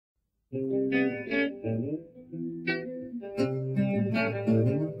Welcome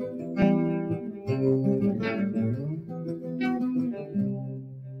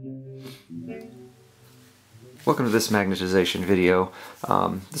to this magnetization video.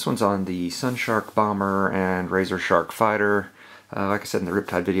 This one's on the Sunshark bomber and Razorshark fighter. Like I said in the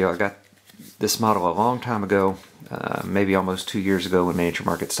Riptide video, I got this model a long time ago, maybe almost 2 years ago when Miniature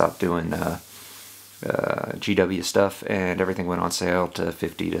Market stopped doing GW stuff and everything went on sale to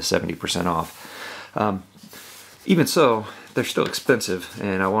 50 to 70% off. Even so, they're still expensive,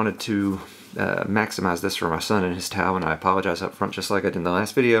 and I wanted to maximize this for my son and his Tau, and I apologize up front just like I did in the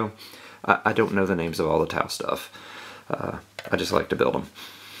last video. I don't know the names of all the Tau stuff. I just like to build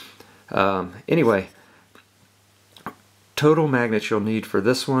them. Anyway, total magnets you'll need for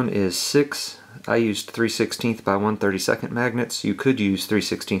this one is 6. I used 3/16 by 1/32 magnets. You could use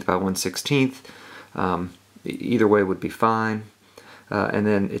 3/16 by 1/16. Either way would be fine. And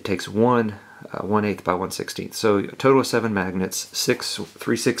then it takes 1/8 by 1/16. So a total of 7 magnets, 6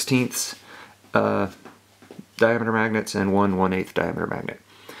 3/16 diameter magnets, and 1/8 diameter magnet.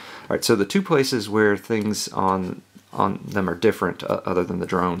 Alright, so the two places where things on them are different, other than the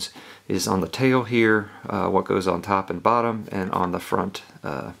drones, is on the tail here, what goes on top and bottom, and on the front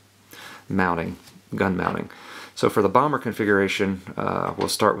mounting, gun mounting. So for the bomber configuration, we'll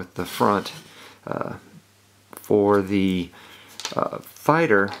start with the front. For the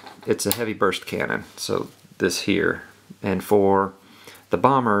fighter, it's a heavy burst cannon, so this here. And for the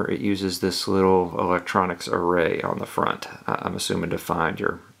bomber, it uses this little electronics array on the front. I'm assuming to find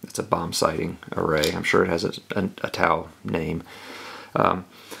it's a bomb sighting array. I'm sure it has a Tau name.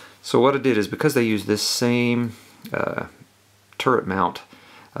 So what I did is, because they use this same turret mount,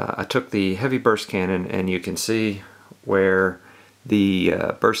 I took the heavy burst cannon, and you can see where the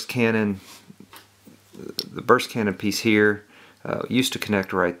burst cannon piece here used to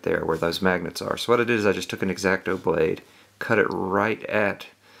connect right there where those magnets are. So what I did is I just took an X-Acto blade, cut it right at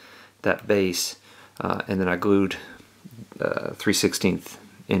that base, and then I glued 3/16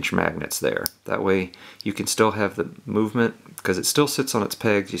 inch magnets there. That way you can still have the movement, because it still sits on its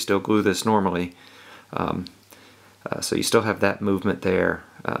pegs. You still glue this normally, so you still have that movement there.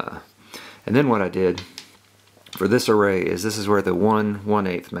 And then what I did for this array is, this is where the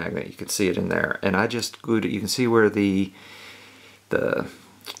 1/8 magnet, you can see it in there, and I just glued it. You can see where the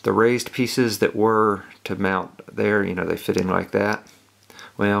raised pieces that were to mount there, you know, they fit in like that.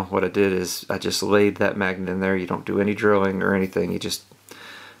 Well, what I did is I just laid that magnet in there. You don't do any drilling or anything.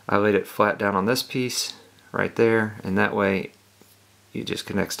 I laid it flat down on this piece right there, and that way it just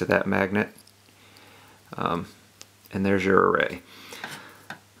connects to that magnet, and there's your array.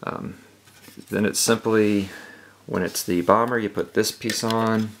 Then it's simply, when it's the bomber, you put this piece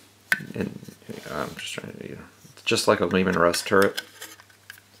on, and I'm just trying to, it's just like a Lehman Russ turret.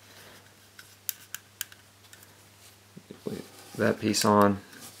 That piece on,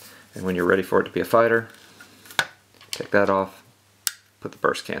 and when you're ready for it to be a fighter, take that off, put the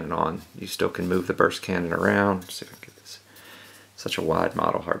burst cannon on. You still can move the burst cannon around. See if I can get this. Such a wide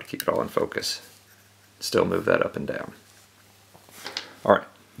model, hard to keep it all in focus. Still move that up and down. Alright,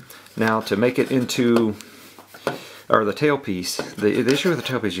 now to make it into, or the tailpiece, the issue with the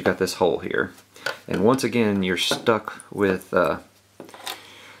tailpiece, you got this hole here. And once again, you're stuck with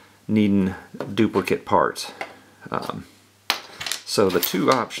needing duplicate parts. So the two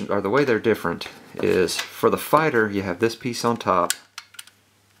options, or the way they're different, is for the fighter you have this piece on top,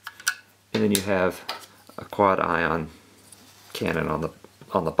 and then you have a quad ion cannon on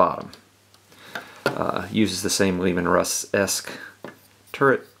the bottom. Uses the same Lehman Russ-esque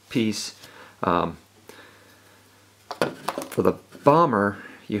turret piece. For the bomber,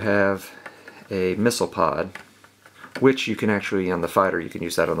 you have a missile pod, which you can actually, on the fighter, you can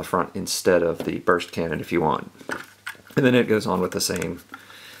use that on the front instead of the burst cannon if you want. And then it goes on with the same,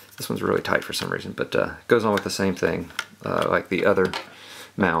 this one's really tight for some reason, but it goes on with the same thing like the other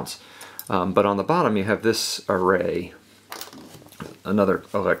mounts. But on the bottom you have this array, another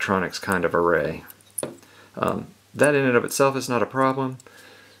electronics kind of array. That in and of itself is not a problem,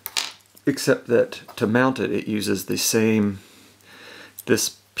 except that to mount it, it uses the same,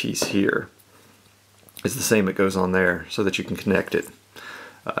 this piece here is the same that goes on there, so that you can connect it.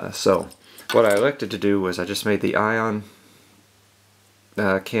 So what I elected to do was I just made the ion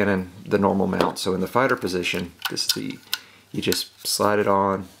cannon the normal mount. So in the fighter position, you just slide it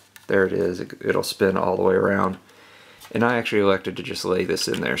on, there it is, it'll spin all the way around. And I actually elected to just lay this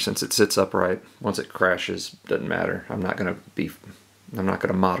in there since it sits upright. Once it crashes, doesn't matter. I'm not gonna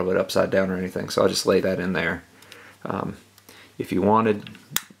model it upside down or anything, so I'll just lay that in there. If you wanted,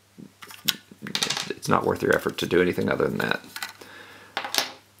 it's not worth your effort to do anything other than that.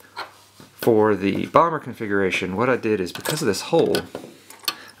 For the bomber configuration, what I did is, because of this hole,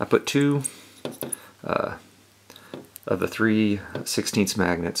 I put 2 of the 3/16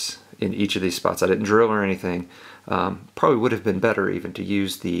 magnets in each of these spots. I didn't drill or anything. Probably would have been better even to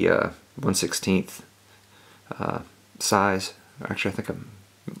use the 1/16 size. Actually, I think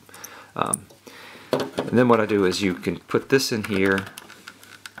and then what I do is you can put this in here,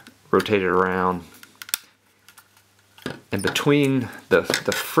 rotate it around, and between the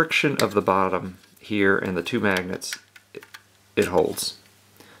friction of the bottom here and the 2 magnets, it holds.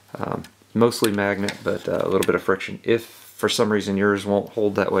 Mostly magnet, but a little bit of friction. If for some reason yours won't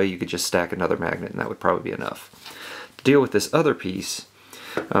hold that way, you could just stack another magnet and that would probably be enough. To deal with this other piece,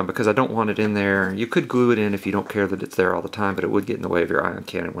 because I don't want it in there, you could glue it in if you don't care that it's there all the time, but it would get in the way of your ion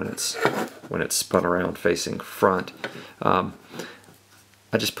cannon when it's spun around facing front.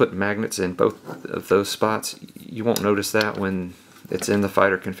 I just put magnets in both of those spots. You won't notice that when it's in the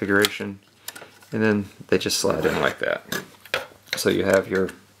fighter configuration, and then they just slide in like that. So you have your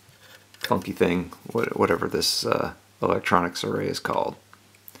funky thing, whatever this electronics array is called.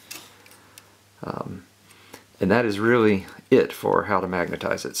 And that is really it for how to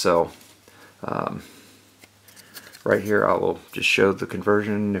magnetize it. So right here I will just show the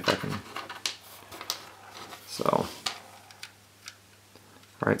conversion if I can. So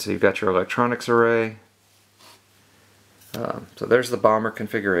alright, so you've got your electronics array. So there's the bomber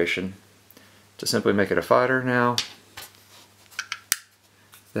configuration. To simply make it a fighter now,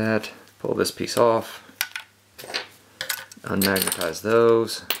 pull this piece off, unmagnetize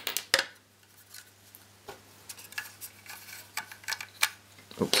those.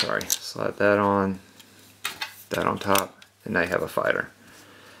 Oops, sorry. Slide that on top, and now you have a fighter.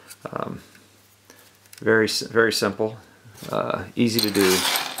 Very simple, easy to do.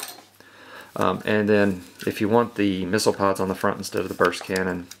 And then if you want the missile pods on the front instead of the burst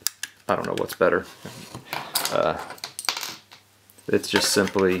cannon, I don't know what's better. It's just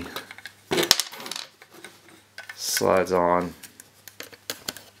simply slides on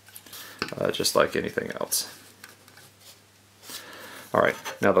just like anything else. Alright,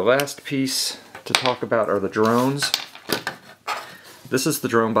 now the last piece to talk about are the drones. This is the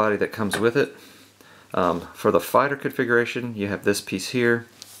drone body that comes with it. For the fighter configuration, you have this piece here.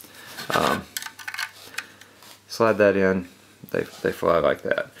 Slide that in, they fly like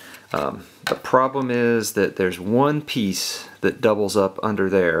that. The problem is that there's one piece that doubles up under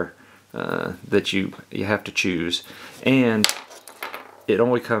there that you have to choose, and it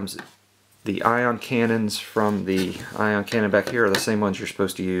only comes, the ion cannons from the ion cannon back here are the same ones you're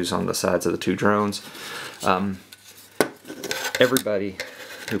supposed to use on the sides of the 2 drones. Everybody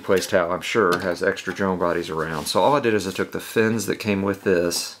who plays TAL, I'm sure, has extra drone bodies around. So all I did is I took the fins that came with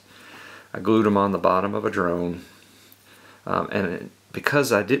this, I glued them on the bottom of a drone, and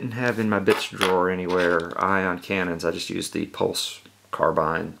because I didn't have in my bits drawer anywhere ion cannons, I just used the pulse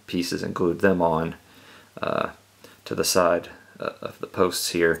carbine pieces and glued them on to the side of the posts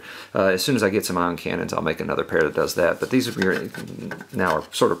here. As soon as I get some ion cannons, I'll make another pair that does that. But these are now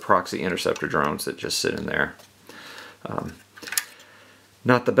sort of proxy interceptor drones that just sit in there.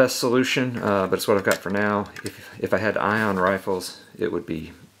 Not the best solution, but it's what I've got for now. If I had ion rifles, it would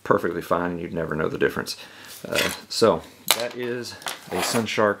be perfectly fine and you'd never know the difference. So that is a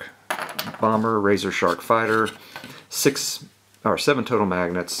Sunshark bomber, Razorshark fighter, 7 total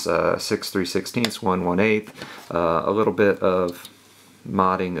magnets, 6 3/16, 1 1/8, a little bit of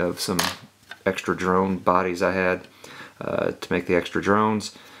modding of some extra drone bodies I had to make the extra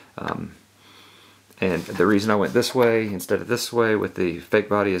drones. And the reason I went this way instead of this way with the fake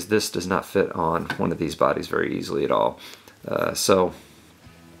body is this does not fit on one of these bodies very easily at all. So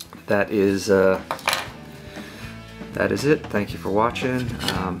that is it. Thank you for watching.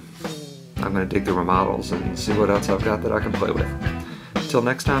 I'm going to dig through my models and see what else I've got that I can play with. Until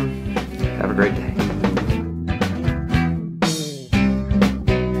next time, have a great day.